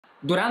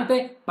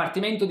Durante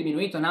Partimento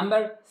Diminuito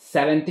number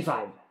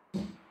 75.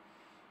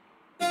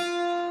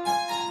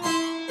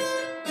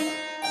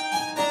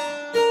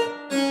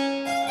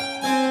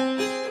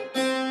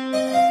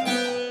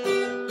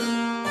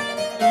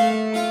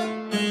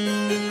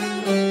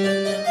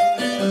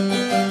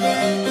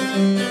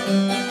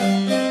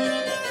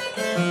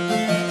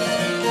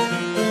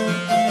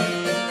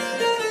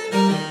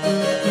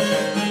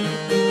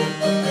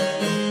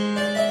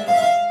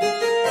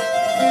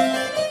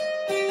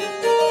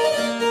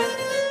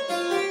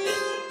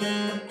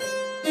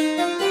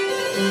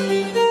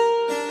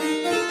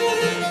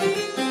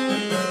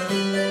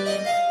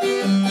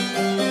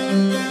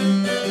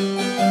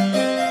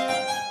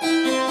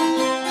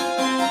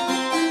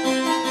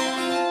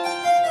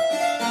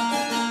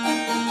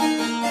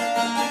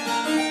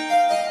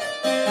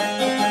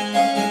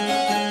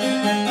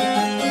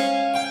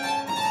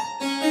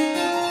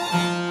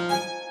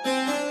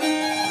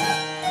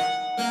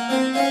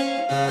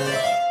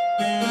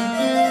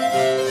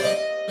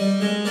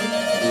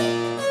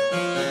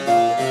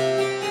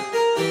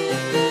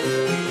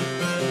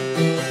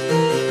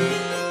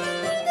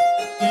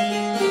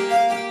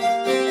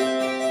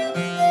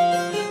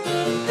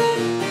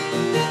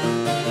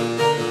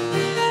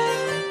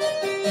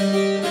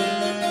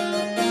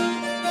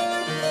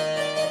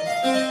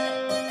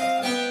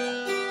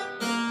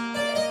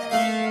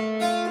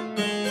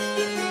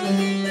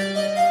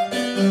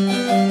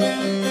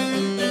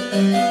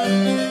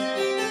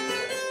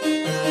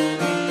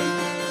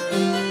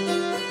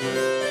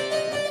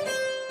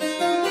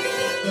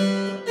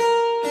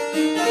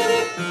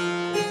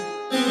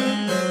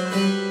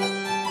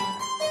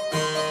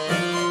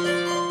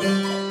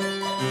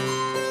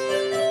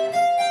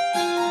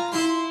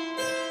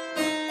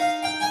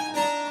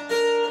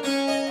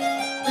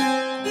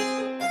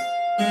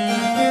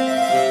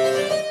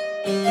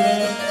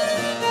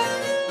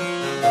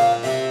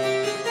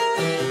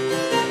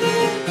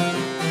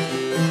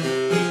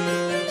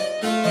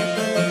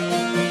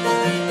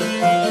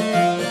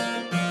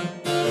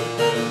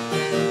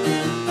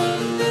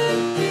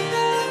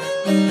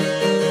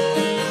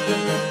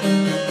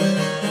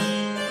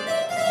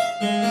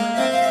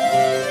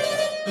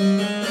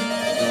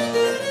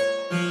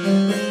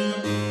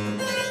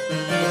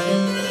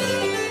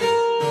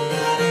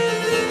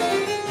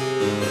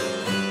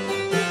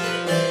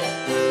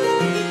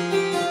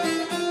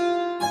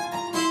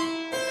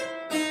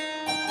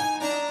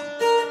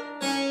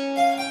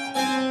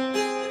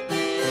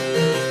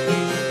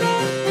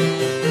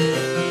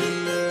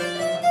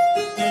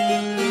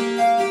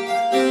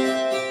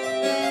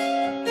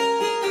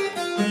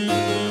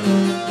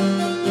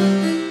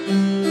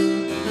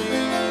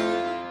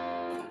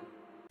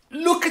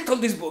 Look at all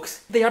these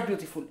books! They are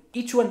beautiful,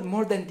 each one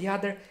more than the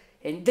other,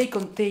 and they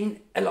contain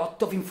a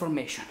lot of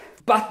information.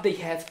 But they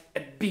have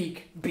a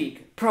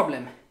big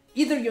problem.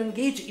 Either you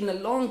engage in a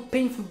long,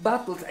 painful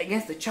battles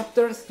against the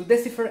chapters to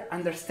decipher,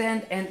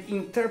 understand and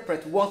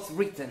interpret what's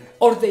written,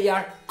 or they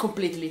are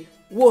completely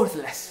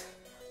worthless.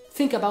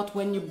 Think about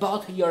when you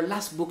bought your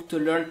last book to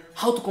learn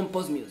how to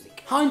compose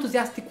music. How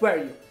enthusiastic were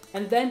you?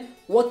 And then,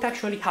 what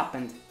actually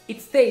happened?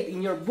 It stayed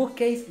in your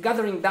bookcase,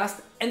 gathering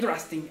dust and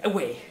rusting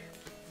away.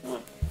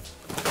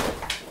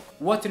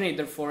 What you need,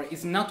 therefore,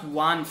 is not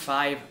 1,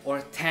 5 or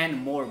 10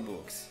 more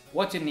books.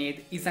 What you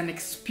need is an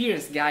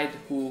experienced guide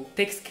who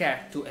takes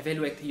care to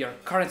evaluate your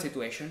current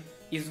situation,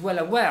 is well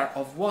aware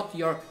of what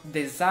your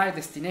desired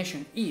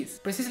destination is,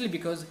 precisely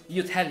because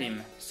you tell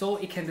him, so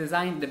he can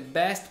design the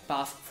best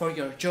path for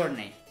your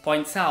journey,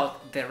 points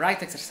out the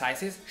right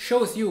exercises,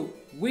 shows you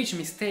which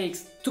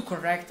mistakes to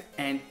correct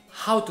and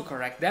how to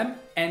correct them,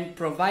 and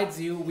provides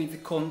you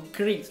with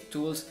concrete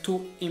tools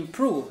to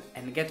improve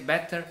and get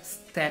better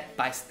step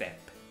by step.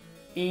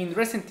 In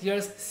recent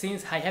years,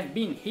 since I have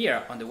been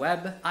here on the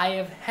web, I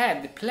have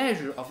had the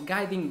pleasure of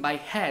guiding by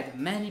hand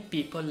many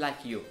people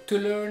like you to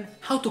learn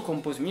how to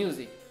compose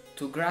music,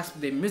 to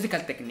grasp the musical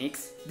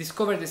techniques,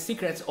 discover the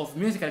secrets of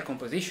musical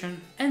composition,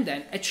 and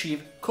then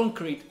achieve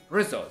concrete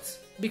results.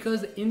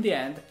 Because in the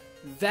end,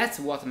 that's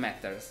what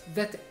matters,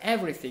 that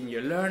everything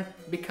you learn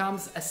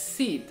becomes a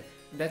seed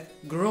that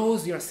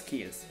grows your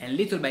skills, and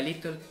little by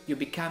little you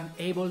become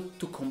able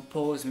to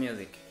compose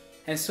music.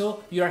 And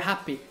so you are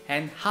happy,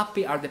 and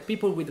happy are the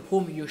people with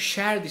whom you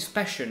share this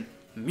passion,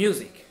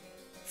 music.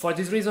 For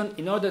this reason,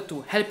 in order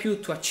to help you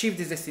to achieve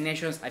these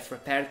destinations, I've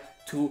prepared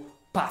 2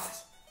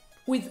 paths,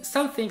 with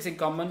some things in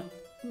common,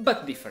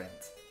 but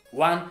different.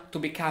 One to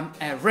become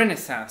a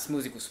Renaissance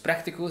Musicus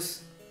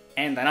Practicus,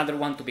 and another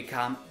one to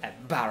become a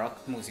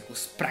Baroque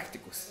Musicus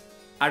Practicus.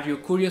 Are you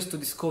curious to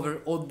discover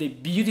all the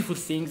beautiful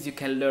things you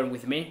can learn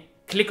with me?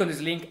 Click on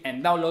this link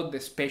and download the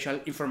special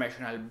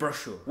informational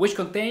brochure, which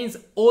contains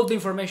all the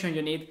information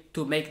you need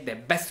to make the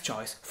best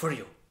choice for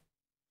you.